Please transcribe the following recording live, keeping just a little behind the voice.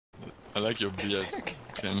I like your beard,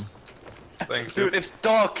 Kim. Thanks, Dude, it's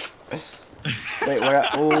dark. Wait, where?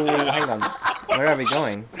 Oh, hang on. Where are we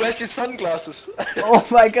going? Where's your sunglasses? Oh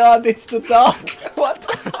my god, it's the dog! What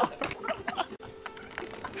the fuck?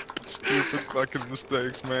 Stupid fucking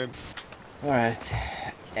mistakes, man. Alright,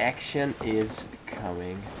 action is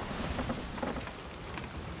coming.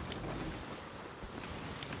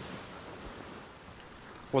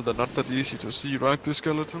 Well, they're not that easy to see, right, the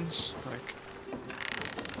skeletons?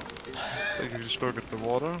 Like you just look at the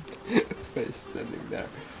water. Face standing there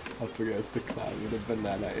up against the cloud with a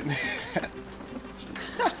banana in it.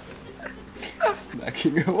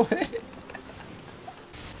 Snacking away.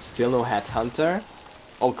 Still no headhunter?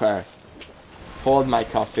 Okay. Hold my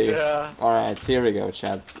coffee. Yeah. Alright, here we go,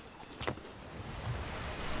 Chad.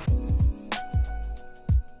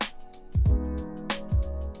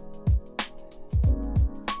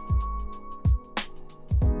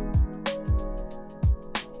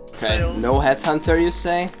 Okay, no headhunter, you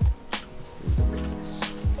say?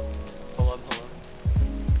 Hold on.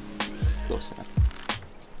 Close enough.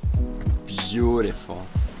 Beautiful.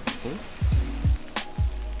 See?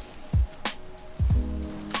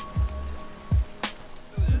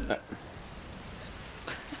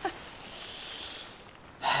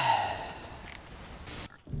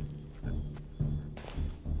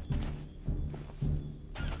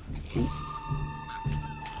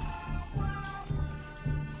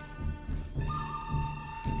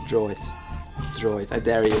 Draw it. Draw it. I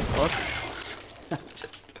dare you. What?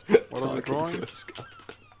 Just What are we talking drawing? to a scout.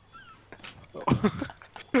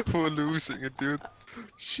 We're losing it, dude.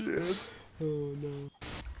 Shit. Oh no.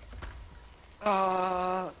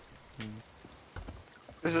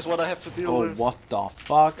 This is what I have to deal Oh, with. what the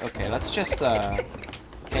fuck? Okay, let's just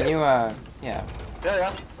can you yeah. Yeah.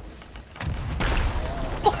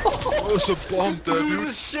 There's a bomb there, Blew dude.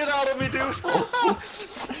 the shit out of me, dude.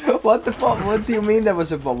 What the fuck? What do you mean there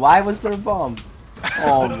was a bomb? Why was there a bomb?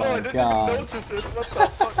 Oh I don't know, I my didn't god. even notice it. What the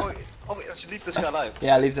fuck? Oh wait, I should leave this guy alive.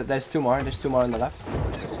 Yeah, leave that. There's two more. There's two more on the left.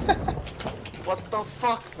 What the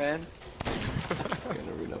fuck, man? I'm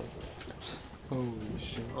gonna reload. Holy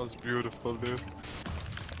shit. That was beautiful, dude.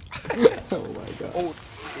 Oh my god. Oh,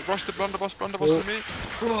 rush the blunderbuss to me.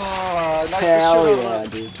 Oh, nice Hell shit out yeah,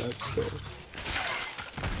 of dude. Let's go.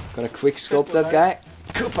 Gonna quick scope that guy.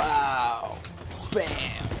 Kapow! Bam!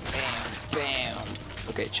 Bam! Bam!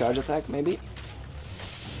 Okay, charge attack maybe.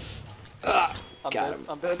 I'm Got dead, him.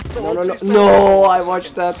 I'm dead. No, no, no, Please don't. no! I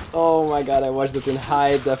watched that. Oh my god, I watched it in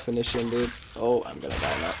high definition, dude. Oh, I'm gonna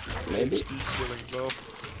die now. Maybe. Killing low.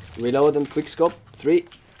 Reload and quick scope. 3,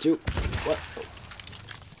 2, 1.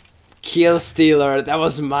 Kill stealer. That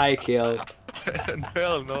was my kill.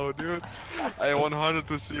 Hell no, dude. I 100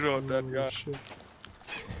 to 0 on that guy. Shit.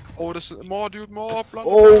 Oh, there's more, dude. More blunderbuss.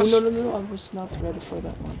 Oh no, no, no, no! I was not ready for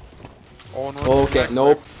that one. Oh, no, Okay, back,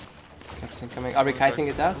 nope. Captain coming. Are we kiting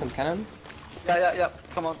it out on cannon? Yeah.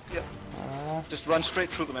 Come on. Yeah. Just Just run straight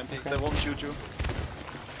through them, and they won't shoot you.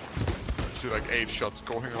 I see like 8 shots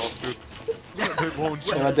going off, dude. They won't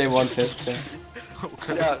shoot. yeah, but they won't hit. Yeah,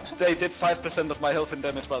 Okay. Yeah, they did 5% of my health in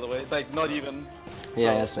damage, by the way. Like, not even.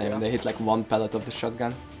 yeah, So, same. yeah. They hit like one pellet of the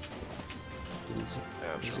shotgun. Easy,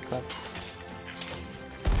 Yeah, easy sure. clap.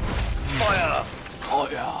 Fire! Oh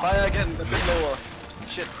yeah. Fire again, a bit lower.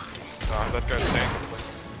 Shit. Nah, that guy's tank.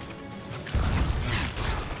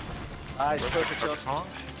 Nice, perfect shot.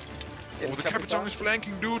 Oh, the Capitan is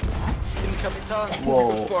flanking, dude. In Capitan.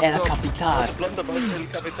 Whoa, Fucked El up. Capitan. Blunderbuss, El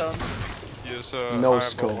Capitan. Yes, No I have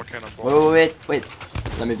scope. a cannonball. Wait.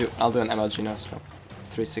 Let me do. I'll do an MLG no scope.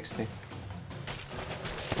 360.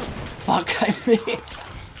 Fuck! I missed.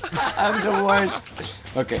 I'm the worst.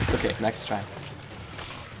 Okay, next try.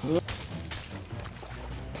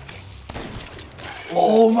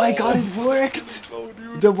 Oh my god, it worked! Oh,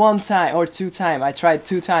 dude. The one time or two time. I tried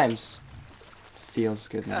 2 times. Feels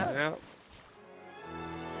good now. Yeah.